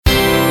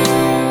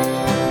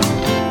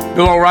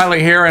Bill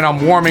O'Reilly here, and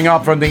I'm warming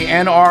up from the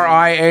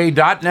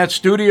NRIA.net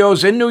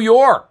studios in New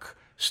York.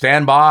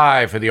 Stand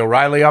by for the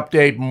O'Reilly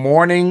Update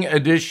Morning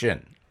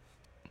Edition.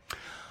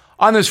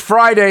 On this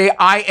Friday,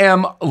 I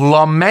am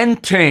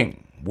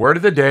lamenting, word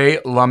of the day,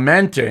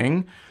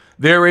 lamenting,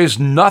 there is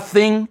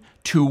nothing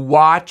to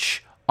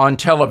watch on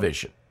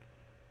television.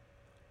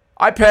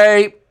 I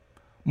pay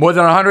more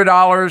than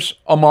 $100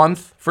 a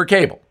month for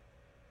cable.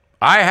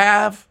 I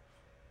have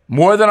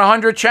more than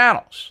 100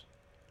 channels.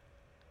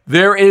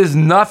 There is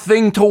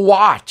nothing to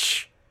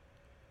watch.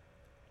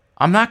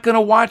 I'm not going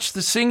to watch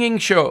the singing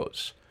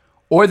shows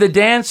or the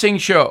dancing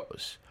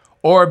shows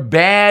or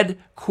bad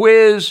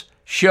quiz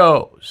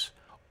shows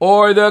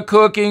or the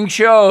cooking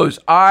shows.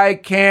 I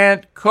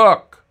can't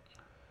cook.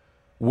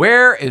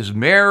 Where is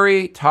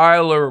Mary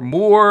Tyler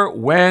Moore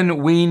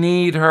when we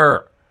need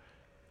her?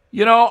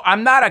 You know,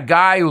 I'm not a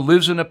guy who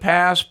lives in the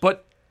past,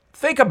 but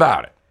think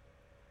about it.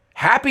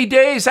 Happy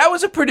Days, that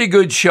was a pretty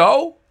good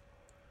show.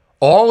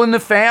 All in the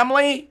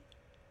Family,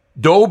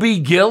 Dobie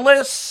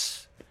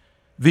Gillis,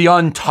 The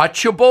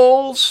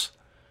Untouchables,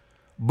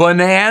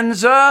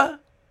 Bonanza,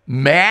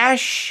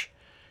 MASH,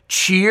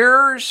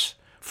 Cheers,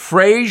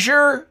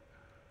 Frasier,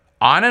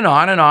 on and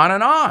on and on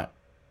and on.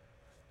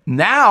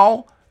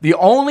 Now, the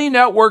only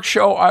network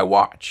show I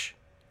watch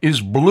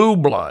is Blue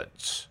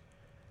Bloods.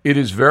 It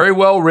is very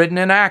well written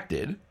and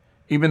acted,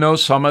 even though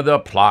some of the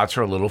plots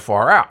are a little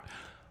far out.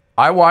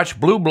 I watch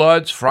Blue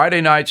Bloods,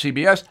 Friday night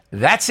CBS.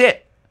 That's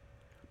it.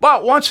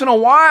 But once in a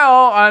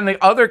while on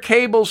the other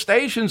cable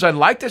stations, I'd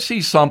like to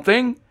see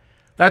something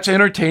that's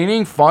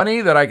entertaining,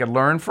 funny, that I could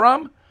learn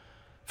from.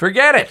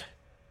 Forget it.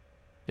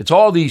 It's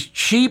all these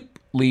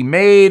cheaply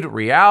made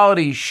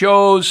reality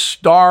shows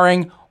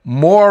starring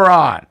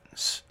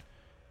morons.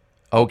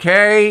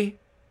 Okay?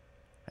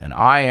 And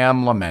I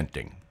am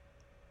lamenting.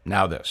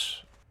 Now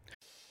this.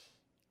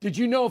 Did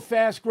you know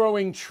Fast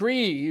Growing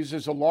Trees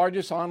is the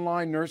largest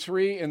online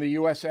nursery in the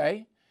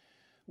USA?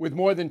 With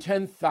more than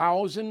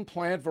 10,000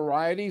 plant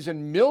varieties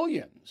and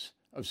millions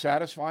of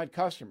satisfied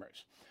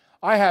customers.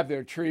 I have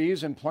their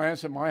trees and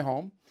plants at my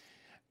home,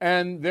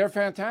 and they're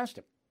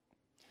fantastic.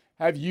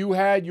 Have you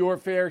had your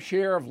fair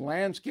share of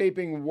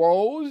landscaping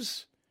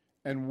woes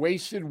and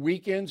wasted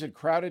weekends at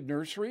crowded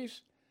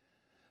nurseries?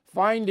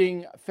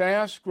 Finding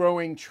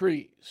fast-growing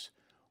trees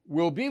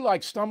will be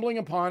like stumbling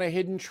upon a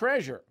hidden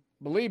treasure,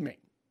 believe me.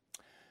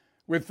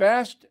 With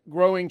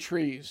fast-growing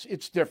trees,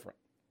 it's different.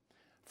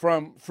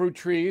 From fruit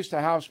trees to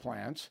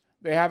houseplants,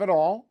 they have it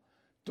all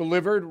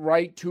delivered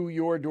right to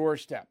your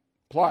doorstep.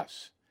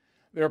 Plus,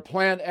 their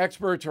plant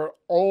experts are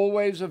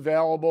always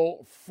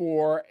available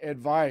for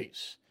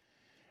advice.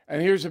 And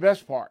here's the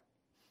best part.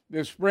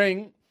 This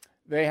spring,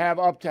 they have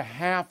up to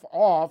half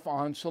off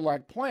on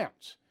select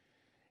plants.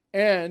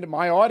 And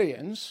my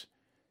audience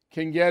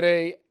can get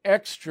an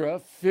extra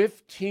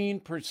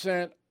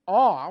 15%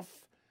 off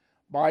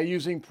by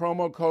using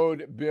promo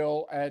code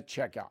BILL at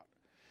checkout.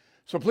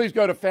 So please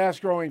go to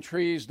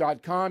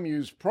fastgrowingtrees.com.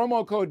 Use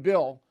promo code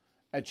BILL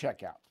at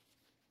checkout.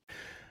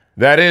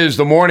 That is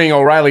the Morning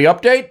O'Reilly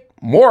Update.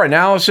 More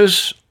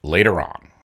analysis later on.